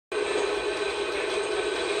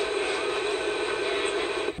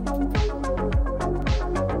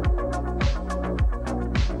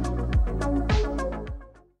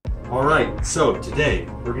Alright, so today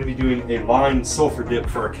we're going to be doing a lime sulfur dip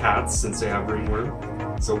for our cats since they have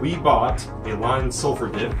ringworm. So we bought a lime sulfur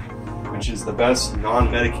dip, which is the best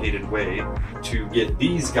non-medicated way to get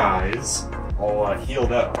these guys all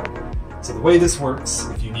healed up. So the way this works,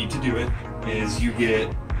 if you need to do it, is you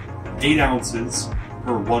get 8 ounces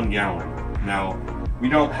per 1 gallon. Now, we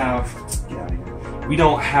don't have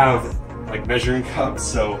like measuring cups,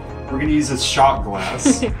 so we're going to use this shot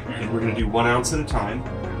glass and we're going to do 1 ounce at a time.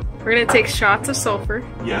 We're gonna take shots of sulfur.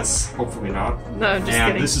 Yes, hopefully not. No, just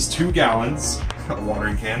kidding. And this is 2 gallons, a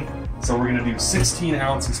watering can. So we're gonna do 16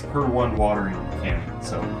 ounces per 1 watering can.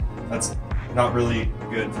 So that's not really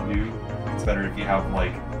good to do. It's better if you have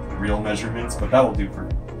like real measurements, but that'll do for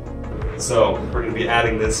me. So we're gonna be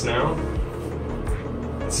adding this now.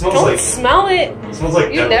 It smells Don't like, smell it. It smells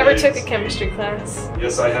like You never took a chemistry class.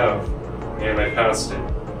 Yes, I have, and I passed it.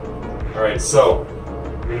 All right, so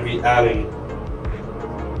we're gonna be adding.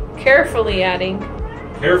 Carefully adding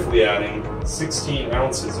 16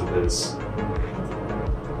 ounces of this.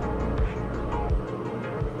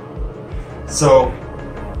 So,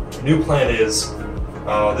 new plan is,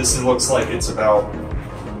 looks like it's about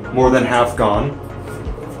more than half gone.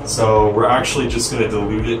 So we're actually just going to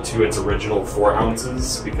dilute it to its original 4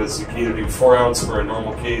 ounces because you can either do 4 ounce for a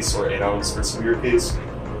normal case or 8 ounce for severe case.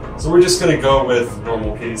 So we're just going to go with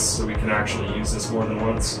normal case so we can actually use this more than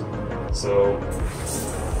once. So.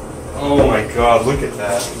 Oh my god, look at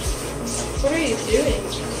that. What are you doing?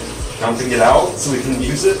 Dumping it out so we can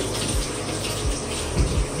use it.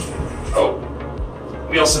 Oh.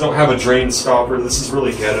 We also don't have a drain stopper. This is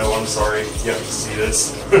really ghetto, I'm sorry. You have to see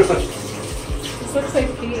this. This looks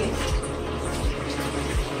like pee.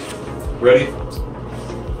 Ready?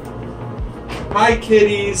 Hi,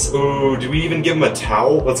 kitties. Ooh, do we even give them a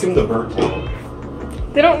towel? Let's give them the burnt towel.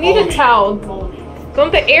 They don't need a towel.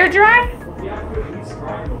 Don't the air dry?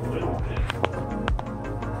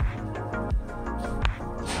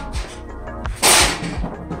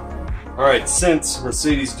 Alright, since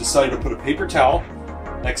Mercedes decided to put a paper towel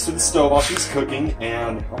next to the stove while she's cooking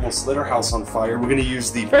and almost lit our house on fire, we're going to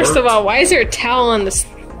use the First of all, why is there a towel on the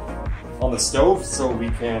stove so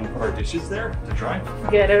we can put our dishes there to dry?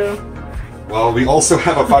 Ghetto. Well, we also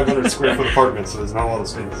have a 500 square foot apartment, so there's not a lot of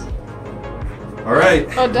space. Alright,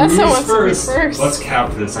 oh, that's who wants to be first. Let's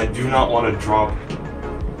cap this. I do not want to drop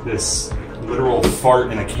this literal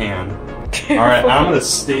fart in a can. Alright, I'm going to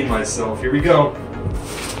stain myself. Here we go.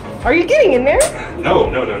 Are you getting in there? No.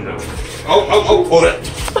 Oh, hold it.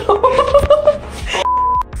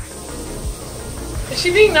 Is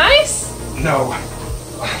she being nice? No.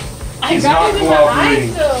 I got it in the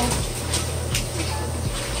eyes though.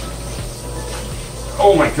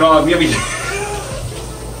 Oh my god, we have a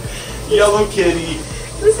yellow kitty.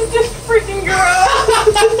 This is just freaking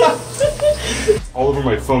gross. All over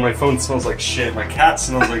my phone. My phone smells like shit. My cat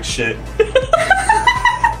smells like shit.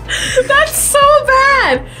 That's so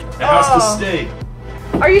bad. It has to stay.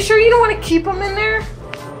 Are you sure you don't want to keep them in there?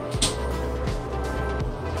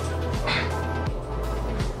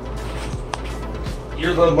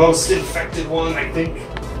 You're the most infected one, I think.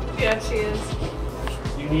 Yeah, she is.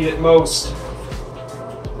 You need it most.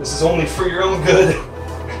 This is only for your own good.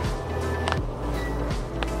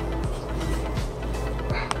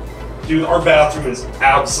 Dude, our bathroom is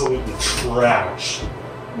absolutely trash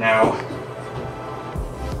now.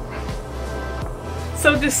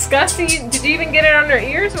 So disgusting. Did you even get it on her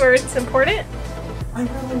ears where it's important? I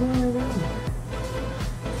know.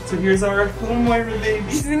 So here's our little Moira baby.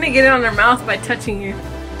 She's gonna get it on her mouth by touching you.